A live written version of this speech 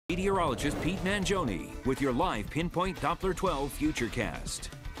Meteorologist Pete Mangione with your live Pinpoint Doppler 12 Futurecast.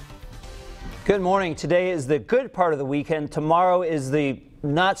 Good morning. Today is the good part of the weekend. Tomorrow is the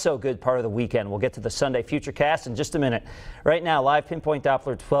not so good part of the weekend. We'll get to the Sunday Futurecast in just a minute. Right now, live Pinpoint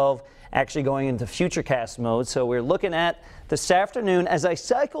Doppler 12 actually going into Futurecast mode. So we're looking at this afternoon. As I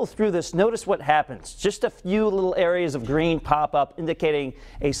cycle through this, notice what happens. Just a few little areas of green pop up, indicating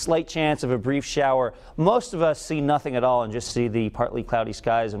a slight chance of a brief shower. Most of us see nothing at all and just see the partly cloudy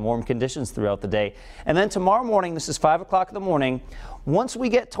skies and warm conditions throughout the day. And then tomorrow morning, this is 5 o'clock in the morning, once we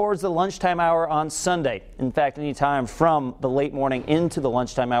get towards the lunchtime hour on Sunday, in fact, any time from the late morning into the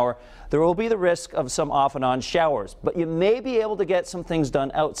lunchtime hour, there will be the risk of some off and on showers. But you may be able to get some things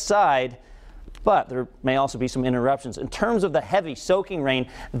done outside, but there may also be some interruptions. In terms of the heavy soaking rain,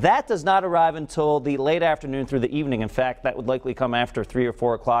 that does not arrive until the late afternoon through the evening. In fact, that would likely come after 3 or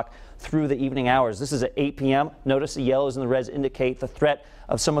 4 o'clock through the evening hours. This is at 8 p.m. Notice the yellows and the reds indicate the threat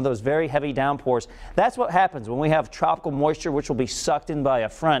of some of those very heavy downpours. That's what happens when we have tropical moisture, which will be sucked in by a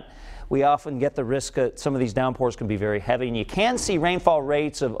front. We often get the risk that some of these downpours can be very heavy, and you can see rainfall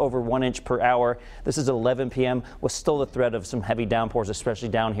rates of over 1 inch per hour. This is 11 p.m. with still the threat of some heavy downpours, especially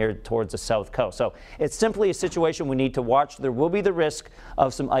down here towards the south coast. So it's simply a situation we need to watch. There will be the risk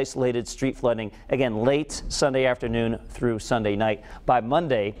of some isolated street flooding, again, late Sunday afternoon through Sunday night. By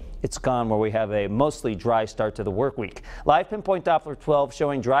Monday, it's gone, where we have a mostly dry start to the work week. Live Pinpoint Doppler 12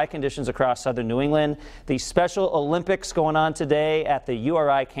 showing dry conditions across southern New England. The Special Olympics going on today at the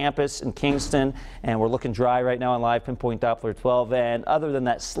URI campus in Kingston, and we're looking dry right now on Live Pinpoint Doppler 12. And other than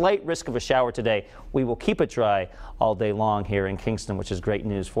that slight risk of a shower today, we will keep it dry all day long here in Kingston, which is great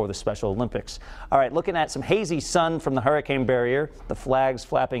news for the Special Olympics. All right, looking at some hazy sun from the hurricane barrier, the flags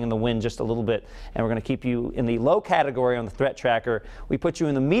flapping in the wind just a little bit, and we're going to keep you in the low category on the threat tracker. We put you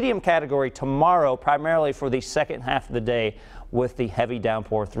in the medium category tomorrow, primarily for the second half of the day with the heavy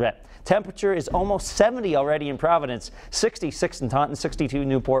downpour threat. Temperature is almost 70 already in Providence, 66 in Taunton, 62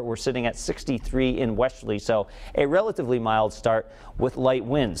 Newport. We're sitting at 63 in Westerly, so a relatively mild start with light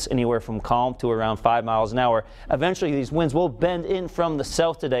winds, anywhere from calm to around 5 miles an hour. Eventually, these winds will bend in from the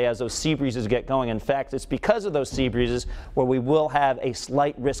south today as those sea breezes get going. In fact, it's because of those sea breezes where we will have a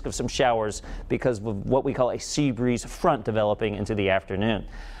slight risk of some showers because of what we call a sea breeze front developing into the afternoon.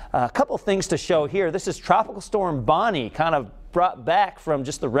 A couple things to show here. This is Tropical Storm Bonnie, kind of brought back from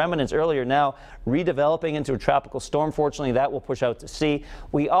just the remnants earlier, now redeveloping into a tropical storm. Fortunately, that will push out to sea.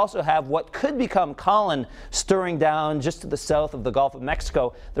 We also have what could become Colin stirring down just to the south of the Gulf of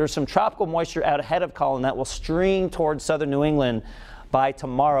Mexico. There's some tropical moisture out ahead of Colin that will stream towards southern New England by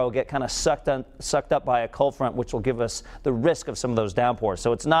tomorrow, get kind of sucked up by a cold front, which will give us the risk of some of those downpours.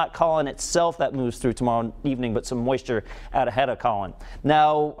 So it's not Colin itself that moves through tomorrow evening, but some moisture out ahead of Colin.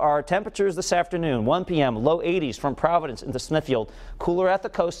 Now, our temperatures this afternoon, 1 p.m., low 80s from Providence into Smithfield, cooler at the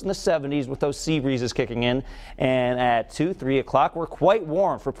coast in the 70s with those sea breezes kicking in. And at 2, 3 o'clock, we're quite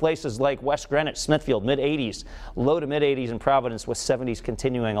warm for places like West Greenwich, Smithfield, mid 80s, low to mid 80s in Providence, with 70s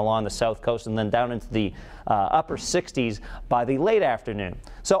continuing along the south coast and then down into the upper 60s by the late afternoon.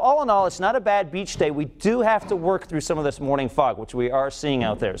 So all in all, it's not a bad beach day. We do have to work through some of this morning fog, which we are seeing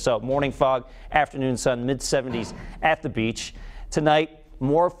out there. So morning fog, afternoon sun, mid 70s at the beach. Tonight,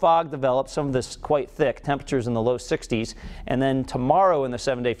 more fog develops, some of this quite thick, temperatures in the low 60s. And then tomorrow in the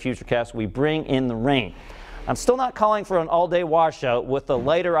 7-day Futurecast, we bring in the rain. I'm still not calling for an all-day washout with the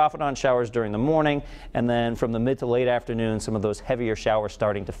lighter off and on showers during the morning, and then from the mid to late afternoon, some of those heavier showers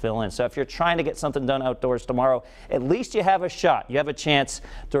starting to fill in. So if you're trying to get something done outdoors tomorrow, at least you have a shot. You have a chance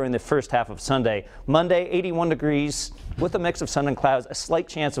during the first half of Sunday. Monday, 81 degrees with a mix of sun and clouds, a slight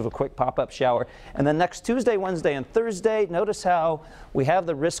chance of a quick pop-up shower. And then next Tuesday, Wednesday, and Thursday, notice how we have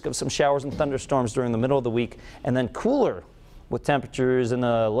the risk of some showers and thunderstorms during the middle of the week, and then cooler with temperatures in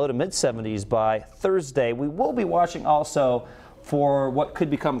the low to mid 70s by Thursday. We will be watching also for what could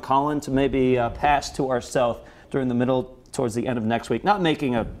become Colin to maybe pass to our south during the middle towards the end of next week. Not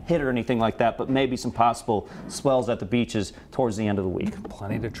making a hit or anything like that, but maybe some possible swells at the beaches towards the end of the week.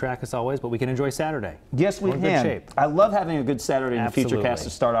 Plenty to track as always, but we can enjoy Saturday. Yes, we can. Good shape. I love having a good Saturday in the Futurecast to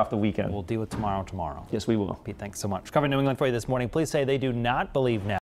start off the weekend. We'll deal with tomorrow. Yes, we will. Pete, thanks so much. Covering New England for you this morning. Please say they do not believe now.